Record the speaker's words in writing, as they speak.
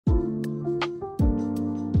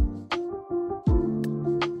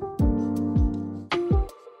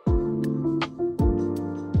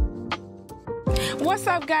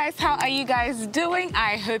What's up, guys? How are you guys doing?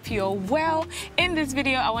 I hope you're well. In this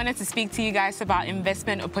video, I wanted to speak to you guys about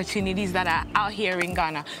investment opportunities that are out here in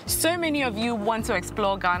Ghana. So many of you want to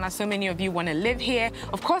explore Ghana. So many of you want to live here.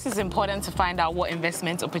 Of course, it's important to find out what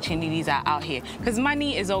investment opportunities are out here because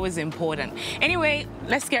money is always important. Anyway,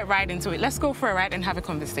 let's get right into it. Let's go for a ride and have a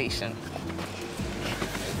conversation.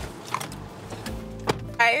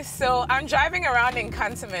 Guys, so I'm driving around in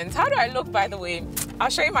Cantoments. How do I look, by the way? I'll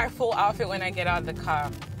show you my full outfit when I get out of the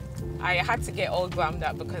car. I had to get all glammed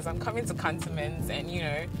up because I'm coming to Cantoments and, you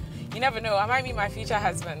know, you never know, I might meet my future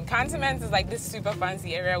husband. Cantoments is like this super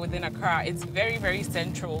fancy area within Accra. It's very, very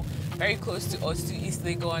central, very close to us, to East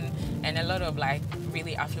Legon, and a lot of like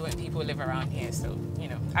really affluent people live around here. So, you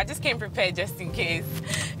know, I just came prepared just in case.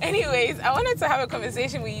 Anyways, I wanted to have a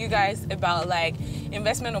conversation with you guys about like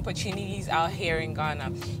investment opportunities out here in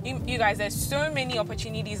Ghana. You guys, there's so many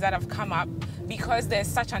opportunities that have come up because there's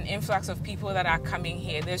such an influx of people that are coming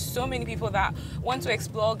here. There's so many people that want to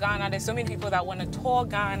explore Ghana. There's so many people that want to tour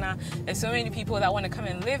Ghana. There's so many people that want to come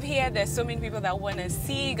and live here. There's so many people that want to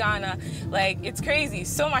see Ghana. Like, it's crazy.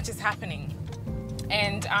 So much is happening.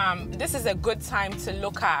 And this is a good time to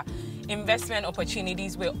look at investment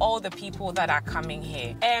opportunities with all the people that are coming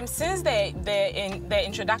here. Since the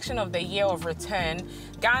introduction of the year of return,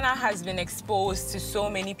 Ghana has been exposed to so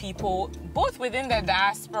many people, both within the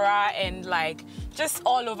diaspora and like just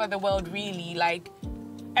all over the world, really. Like,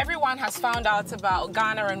 everyone has found out about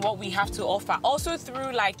Ghana and what we have to offer. Also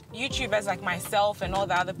through like YouTubers like myself and all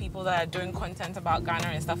the other people that are doing content about Ghana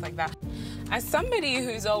and stuff like that. As somebody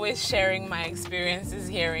who's always sharing my experiences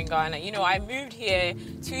here in Ghana, you know, I moved here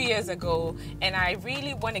 2 years ago and I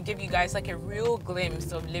really want to give you guys like a real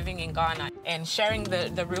glimpse of living in Ghana and sharing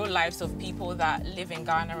the real lives of people that live in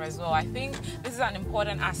Ghana as well. I think this is an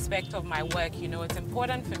important aspect of my work. You know, it's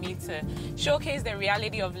important for me to showcase the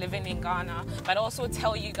reality of living in Ghana, but also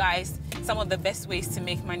tell you guys some of the best ways to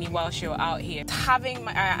make money whilst you're out here. Having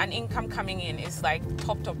an income coming in is like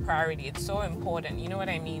top priority. It's so important, you know what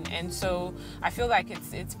I mean? And so I feel like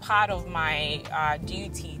it's part of my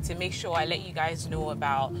duty to make sure I let you guys know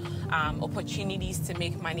about opportunities to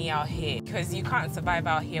make money out here, because you can't survive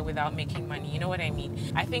out here without making money, you know what I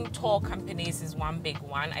mean? I think tour companies is one big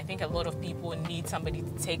one. I think a lot of people need somebody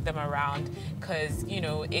to take them around because, you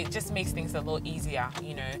know, it just makes things a little easier,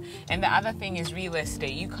 you know? And the other thing is real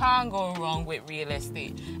estate. You can't go wrong with real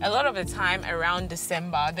estate. A lot of the time around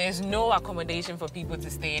December, there's no accommodation for people to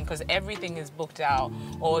stay in because everything is booked out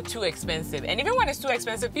or too expensive. And even when it's too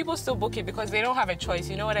expensive, people still book it because they don't have a choice,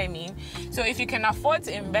 you know what I mean? So if you can afford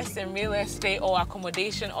to invest in real estate or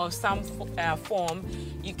accommodation of some form,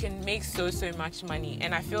 you can make so much money.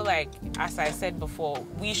 And I feel like, as I said before,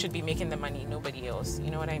 we should be making the money, nobody else,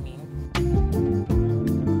 you know what I mean?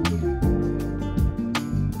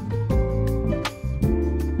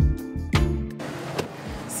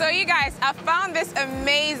 So you guys, I found this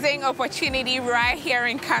amazing opportunity right here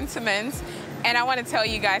in Cantoments, and I want to tell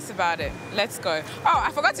you guys about it. Let's go. Oh,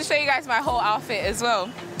 I forgot to show you guys my whole outfit as well.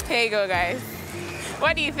 Here you go, guys.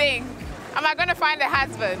 What do you think? Am I going to find a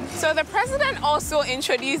husband? So the president also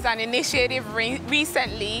introduced an initiative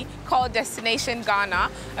recently called Destination Ghana.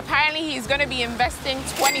 Apparently he's going to be investing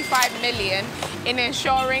 25 million in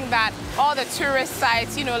ensuring that all the tourist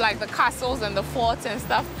sites, you know, like the castles and the forts and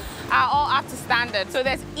stuff, are all up to standard. So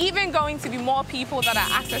there's even going to be more people that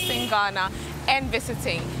are accessing Ghana and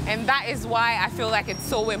visiting. And that is why I feel like it's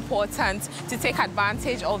so important to take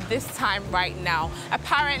advantage of this time right now.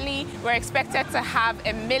 Apparently, we're expected to have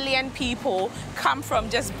 1 million people come from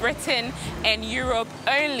just Britain and Europe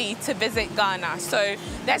only to visit Ghana. So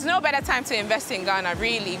there's no better time to invest in Ghana,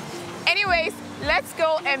 really. Anyways, let's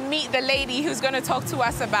go and meet the lady who's going to talk to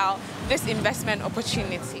us about this investment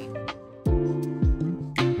opportunity.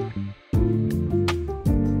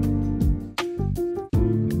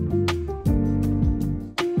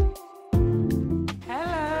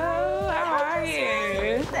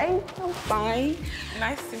 Fine.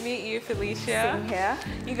 Nice to meet you, Felicia. Same here.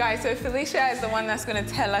 You guys, so Felicia is the one that's going to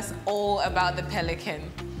tell us all about the Pelican.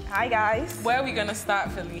 Hi, guys. Where are we going to start,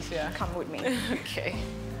 Felicia? Come with me. Okay.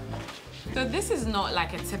 So this is not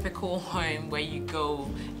like a typical home where you go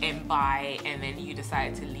and buy and then you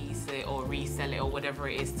decide to lease it or resell it or whatever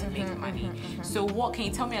it is to make money. So what, can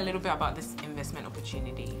you tell me a little bit about this investment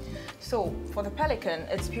opportunity? So for the Pelican,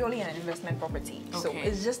 it's purely an investment property. Okay. So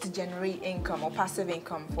it's just to generate income or passive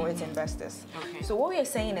income for its investors. Okay. So what we are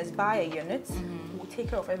saying is buy a unit, we'll take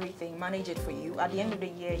care of everything, manage it for you. At the end of the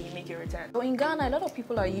year, you make your return. So in Ghana, a lot of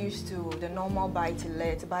people are used to the normal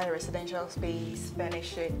buy-to-let, buy a residential space,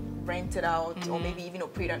 furnish it, rent it out, or maybe even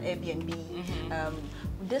operate on Airbnb.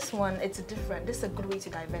 this one, it's different. This is a good way to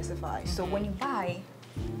diversify. So when you buy,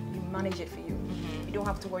 you manage it for you. You don't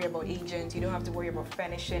have to worry about agents, you don't have to worry about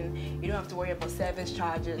furnishing, you don't have to worry about service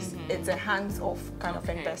charges. It's a hands-off kind of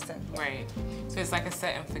investing. Right. So it's like a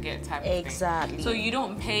set and forget type of thing. Exactly. So you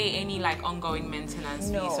don't pay any like ongoing maintenance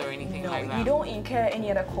fees or anything like that? You don't incur any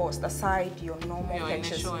other cost aside your normal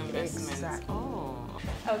purchase. Initial investment. Exactly. Oh.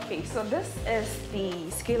 Okay, so this is the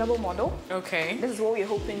scalable model. Okay. This is what we're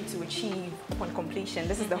hoping to achieve upon completion.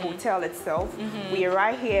 This is the hotel itself. We are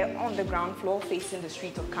right here on the ground floor facing the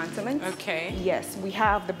street of Cantoments. Okay. Yes, we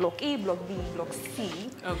have the block A, block B, block C.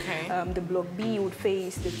 Okay. The block B would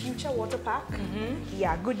face the future Waterpark.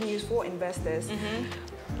 Yeah, good news for investors.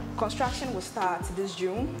 Construction will start this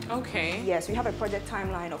June. Okay. Yes, we have a project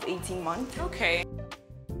timeline of 18 months. Okay.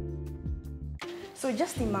 So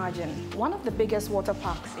just imagine, one of the biggest water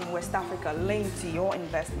parks in West Africa linked to your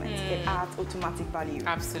investment. It adds automatic value.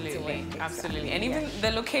 Absolutely, to it. absolutely. And even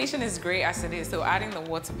the location is great as it is, so adding the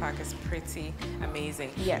water park is pretty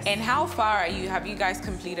amazing. Yes. And how far are you? Have you guys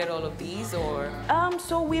completed all of these or?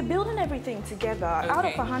 So we're building everything together. Out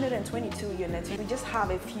of 122 units, we just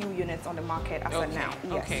have a few units on the market as of now.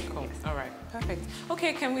 Yes. Okay, cool. Yes. All right, perfect.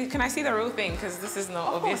 Okay, can I see the real thing? Because this is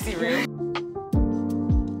not obviously real.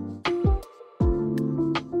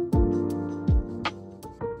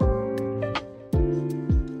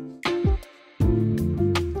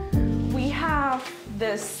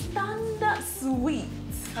 The standard suite.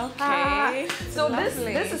 Okay. So this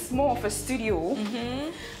is more of a studio.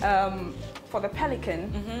 For the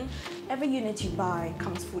Pelican, every unit you buy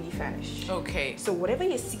comes fully furnished. Okay. So whatever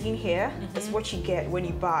you're seeing here is what you get when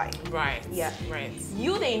you buy. Right. Yeah. Right.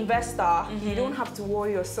 You, the investor, you don't have to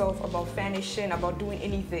worry yourself about furnishing, about doing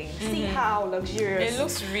anything. See how luxurious. It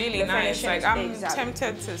looks really nice. Like I'm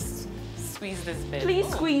tempted to squeeze this bed. Please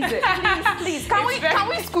squeeze it. Please. Can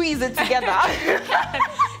we squeeze it together?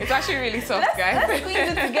 It's actually really soft, guys. Let's squeeze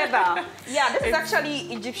it together. Yeah, this is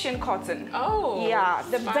actually Egyptian cotton. Oh. Yeah,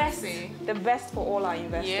 the fancy. best for all our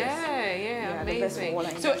investors. Yeah, amazing. The best for all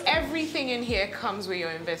our so everything in here comes with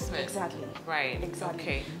your investment. Exactly. Right. Exactly.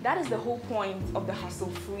 Okay. That is the whole point of the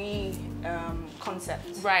hassle-free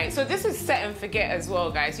concept. Right. So this is set and forget as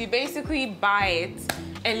well, guys. You basically buy it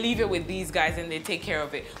and leave it with these guys and they take care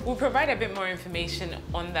of it. We'll provide a bit more information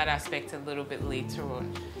on that aspect a little bit later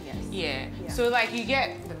on. Yes. Yeah. So like you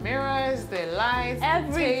get the mirrors, the lights,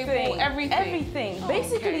 everything, the table, everything. Oh,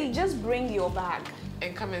 basically, just bring your bag.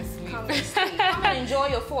 And come and sleep. Come and enjoy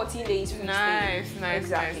your 14 days free Nice.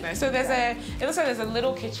 So there's it looks like there's a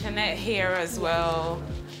little kitchenette here as well.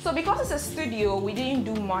 So because it's a studio, we didn't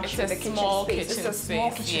do much with the kitchen space. It's a small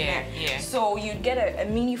kitchenette. Yeah. So you'd get a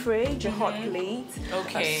mini fridge, a hot plate,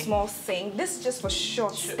 a small sink. This is just for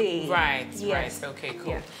short stay. Right. Yes. Right. Okay.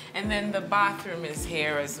 Cool. Yeah. And then the bathroom is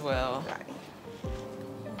here as well. Right.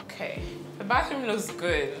 Okay. The bathroom looks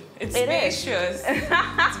good. It's spacious.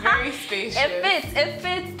 It's very spacious. It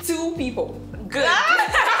fits 2 people. Good.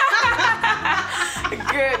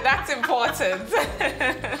 Good. That's important.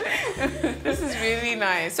 This is really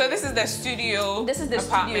nice. So this is the studio. This is the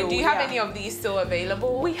apartment. studio. Do you have any of these still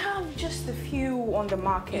available? We have just a few on the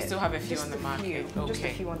market. You still have a few on the market. Okay. Just a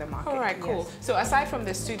few on the market. All right. Cool. Yes. So aside from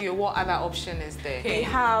the studio, what other option is there? We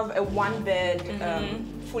have a 1-bed,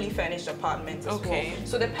 fully furnished apartment as well.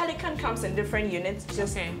 So the Pelican comes in different units,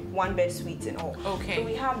 just 1-bed suites and all. Okay. So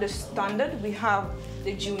we have the standard, we have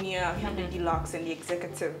the junior, we have the deluxe and the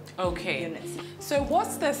executive units. So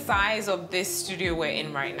what's the size of this studio we're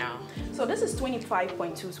in right now? So this is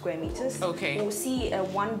 25.2 square meters. Okay. We'll see a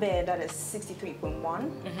 1-bed that is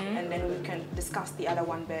 63.1, and then we can discuss the other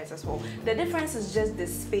 1-beds as well. The difference is just the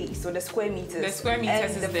space, so the square meters. The square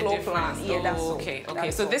meters is the floor difference. plan. Yeah, that's all. Okay.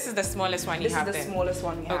 That's so all. this is the smallest one you have then? This is the smallest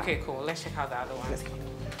one we have. Okay, cool. Let's check out the other one. Let's go.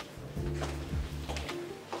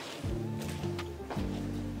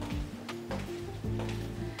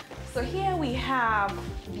 So here we have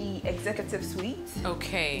the executive suite.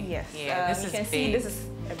 Okay. Yes. Yeah, this you is can big. see this is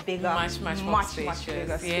a bigger, much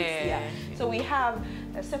bigger space. Yeah. So we have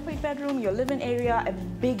a separate bedroom, your living area, a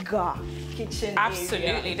bigger kitchen Absolutely.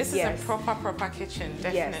 area. This is a proper kitchen,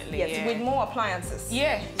 definitely. Yes, with more appliances.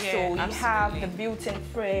 Yeah. So you have the built-in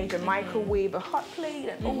fridge, a microwave, a hot plate,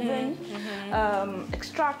 an oven,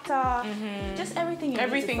 extractor, just everything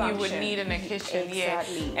you would need in a kitchen.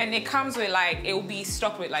 Exactly. Yeah. And it comes with like, it will be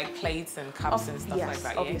stocked with like plates and cups and stuff like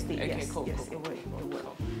that. Obviously, yeah? Okay, yes, cool. It Cool.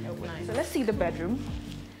 would. Nice. So let's see the bedroom.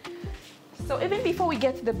 So even before we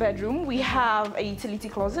get to the bedroom, we have a utility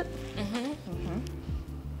closet.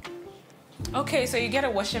 Okay, so you get a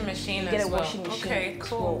washing machine as well. You get a washing machine. Okay,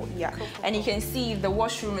 cool. Yeah. Cool. And you can see the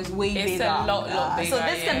washroom is way bigger. It's a lot bigger. So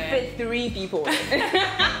this can fit 3 people.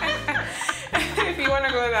 If you want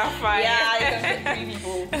to go that far. Yeah, you can fit 3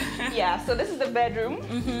 people. Yeah, so this is the bedroom,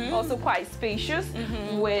 also quite spacious,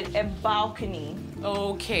 with a balcony.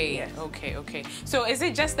 Okay, Yes. okay. So is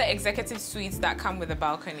it just the executive suites that come with a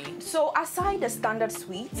balcony? So aside the standard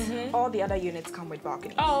suites, all the other units come with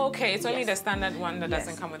balconies. Oh, okay. It's only the standard one that Yes,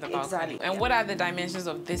 doesn't come with a balcony. exactly, And yeah. what are the dimensions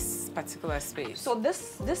of this particular space? So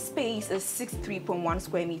this space is 63.1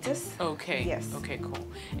 square meters. Okay. Yes. Okay, cool.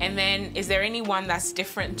 And then is there any one that's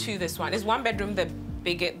different to this one? Is one bedroom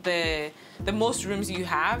the most rooms you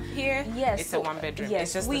have here? Yes. It's a 1 bedroom. Yes.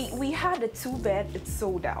 It's just we had a 2-bed. It's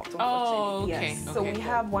sold out, unfortunately. Oh, okay. Yes. So okay, we cool.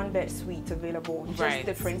 have 1-bed suite available. Just Right.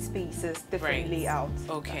 different spaces, different Right. layouts.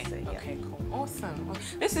 Okay. That's it, yeah. Okay, cool. Awesome.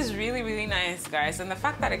 This is really, really nice, guys. And the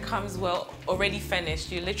fact that it comes already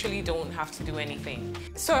finished, you literally don't have to do anything.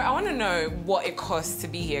 So I want to know what it costs to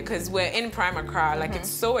be here, because we're in Prime Accra. Like, it's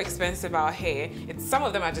so expensive out here. Some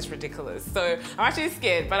of them are just ridiculous. So I'm actually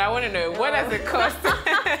scared, but I want to know, what does it cost?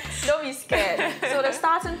 Don't be scared. So the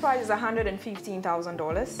starting price is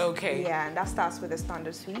 $115,000. Okay. Yeah, and that starts with the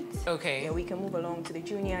standard suite. Okay. Yeah, we can move along to the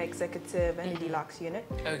junior, executive, and the deluxe unit.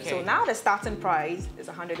 Okay. So now the starting price is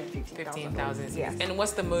 $115,000. 15,000. Yes. And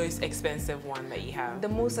what's the most expensive one that you have? The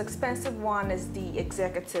most expensive one is the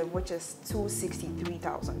executive, which is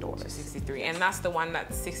 $263,000. 63. And that's the one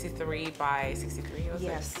that's 63 by 63 or so?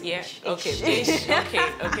 Yes. Yeah. Ish. Okay. Ish.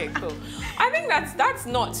 Okay, cool. I think that's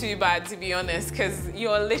not too bad, to be honest, because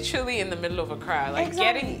you're literally in the middle of Accra. Like,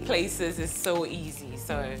 Exactly. getting places is so easy.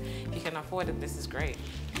 So if you can afford it, this is great.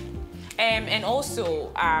 And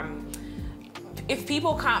also, if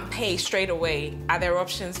people can't pay straight away, are there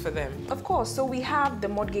options for them? Of course, so we have the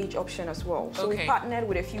mortgage option as well. So we Okay. partnered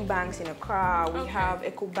with a few banks in Accra. We Okay. have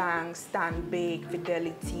EcoBank, Stanbic,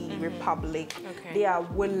 Fidelity, Republic. Okay. They are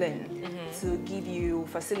willing to give you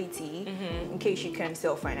facility in case you can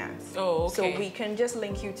self-finance. Oh, okay. So we can just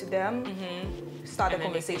link you to them, start And a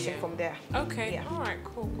then they can conversation do- from there. Okay, Yeah. all right,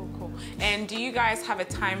 cool. And do you guys have a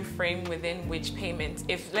time frame within which payment,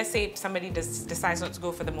 if let's say somebody decides not to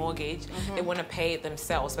go for the mortgage, they want to pay it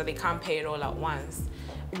themselves, but they can't pay it all at once,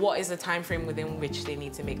 what is the time frame within which they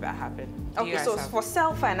need to make that happen? Do you Okay, guys so have- for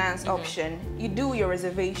self-finance option, you do your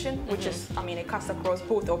reservation, which is, it cuts across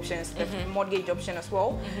both options, the mortgage option as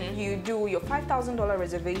well. You do your $5,000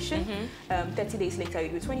 reservation, 30 days later you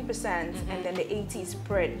do 20%, and then the 80 is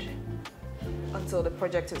spread until the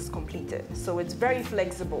project is completed. So it's very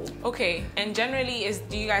flexible. Okay, and generally,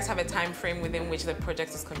 do you guys have a time frame within which the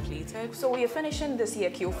project is completed? So we are finishing this year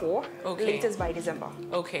Q4, Okay. latest by December.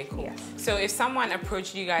 Okay, cool. Yes. So if someone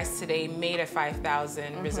approached you guys today, made a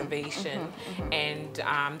 5,000 reservation, and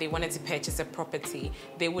they wanted to purchase a property,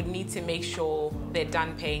 they would need to make sure they're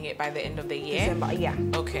done paying it by the end of the year? December, yeah.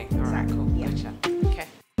 Okay, all right, cool. Yeah. Gotcha. Okay.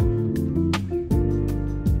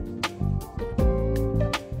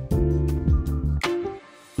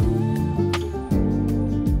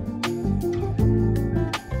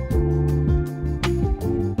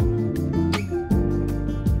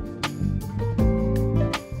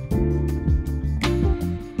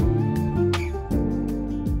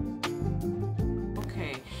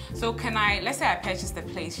 So let's say I purchased a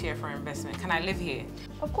place here for investment, can I live here?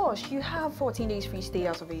 Of course, you have 14 days free stay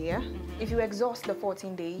out of a year. If you exhaust the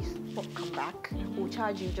 14 days, come back, we'll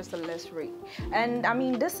charge you just a less rate. And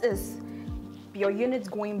this is your units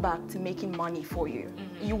going back to making money for you.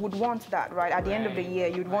 You would want that, right? At the end of the year,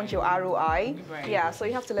 you'd want your ROI. Right. Yeah, so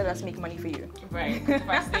you have to let us make money for you. Right, if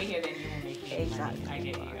I stay here, then you won't make me Exactly.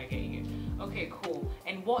 money. I get you. Okay, cool.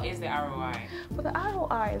 And what is the ROI? For the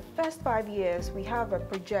ROI, first 5 years, we have a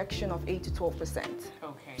projection of 8 to 12%.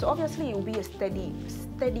 Okay. So obviously, it will be a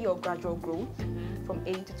steady or gradual growth from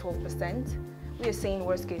 8 to 12%. We are saying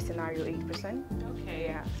worst case scenario 8%. Okay,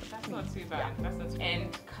 Yeah. that's not too bad. That's not too bad.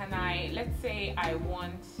 And let's say I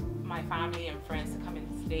want my family and friends to come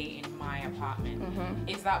and stay in my apartment.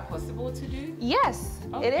 Is that possible to do? Yes,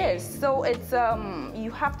 Okay. it is. So it's you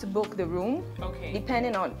have to book the room. Okay.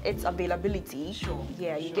 Depending on its availability. Sure,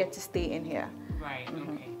 Yeah, you sure. get to stay in here. Right,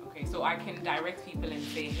 okay. So I can direct people and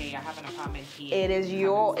say, hey, I have an apartment here. It is Come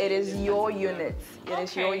your and stay this unit. particular- It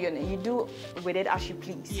is your Okay. unit. You do with it as you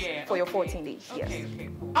please. Yeah, For your okay. 14 days. Yes. Okay,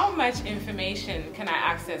 cool. How much information can I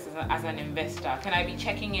access as an investor? Can I be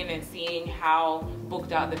checking in and seeing how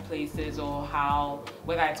booked out the place is, or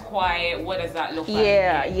whether it's quiet? What does that look like?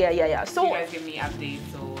 Yeah. Do you So guys give me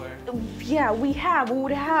updates or? yeah, we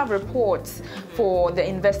would have reports for the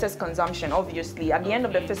investors' consumption. Obviously, at the end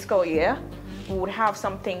of the fiscal year, we would have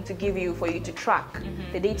something to give you for you to track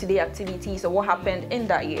the day-to-day activities or what happened in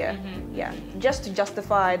that year. Yeah, just to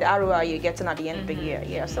justify the ROI you're getting at the end of the year.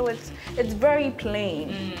 Yeah, so it's very plain.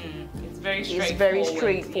 It's very straightforward. It's very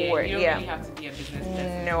straightforward. You don't really have to be a business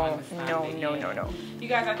person to understand it. No. You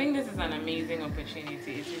guys, I think this is an amazing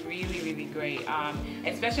opportunity. It's really, really great,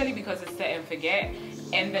 especially because it's set and forget.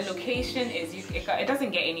 And the location is, it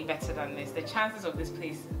doesn't get any better than this. The chances of this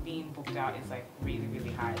place being booked out is like really,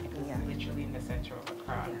 really high because it's literally in the center of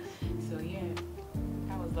Accra. So yeah,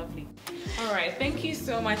 that was lovely. All right, thank you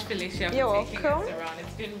so much, Felicia, for taking us around.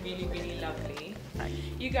 It's been really, really lovely.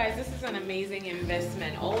 You guys, this is an amazing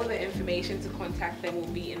investment. All the information to contact them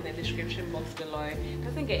will be in the description box below. It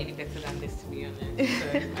doesn't get any better than this, to be honest. So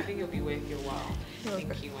I think it'll be worth your while.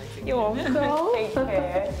 Thank you once again. You're welcome. Take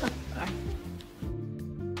care.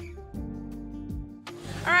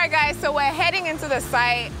 All right, guys, so we're heading into the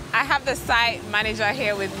site. I have the site manager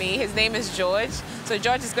here with me. His name is George. So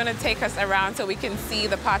George is going to take us around so we can see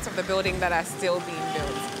the parts of the building that are still being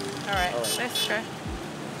built. All right, let's go.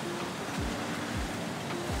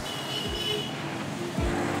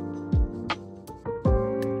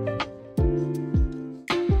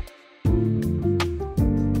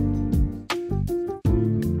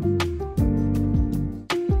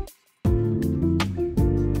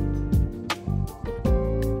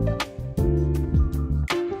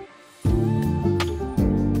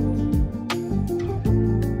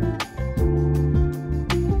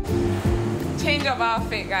 Of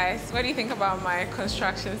outfit, guys. What do you think about my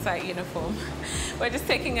construction site uniform? We're just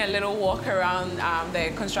taking a little walk around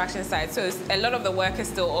the construction site. So a lot of the work is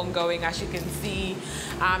still ongoing, as you can see.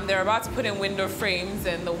 They're about to put in window frames,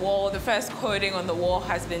 and the first coating on the wall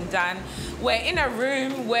has been done. We're in a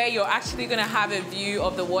room where you're actually going to have a view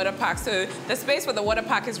of the water park. So the space for the water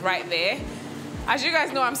park is right there. As you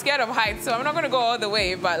guys know, I'm scared of heights, so I'm not going to go all the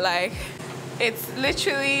way, but like, it's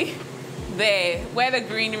literally there where the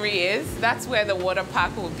greenery is. That's where the water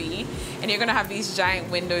park will be, and you're gonna have these giant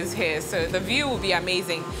windows here, so the view will be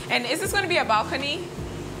amazing. And is this going to be a balcony?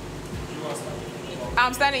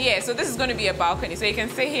 I'm standing, yeah, so this is going to be a balcony, so you can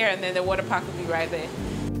sit here and then the water park will be right there.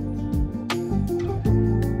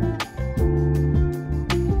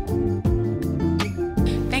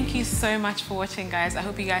 Thank you so much for watching, guys. I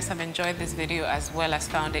hope you guys have enjoyed this video as well as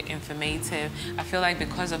found it informative. I feel like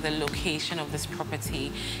because of the location of this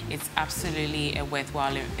property, it's absolutely a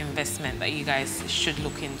worthwhile investment that you guys should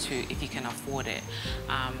look into if you can afford it.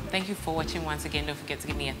 Thank you for watching once again. Don't forget to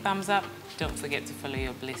give me a thumbs up. Don't forget to follow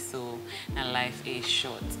your bliss, so now life is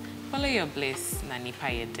short. Follow your bliss, na nipa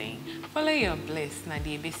yedin. Follow your bliss, na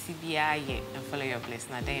di ebesi biaye, and follow your bliss,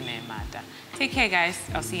 na day na emada. Take care, guys.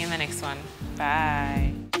 I'll see you in the next one.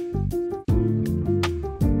 Bye.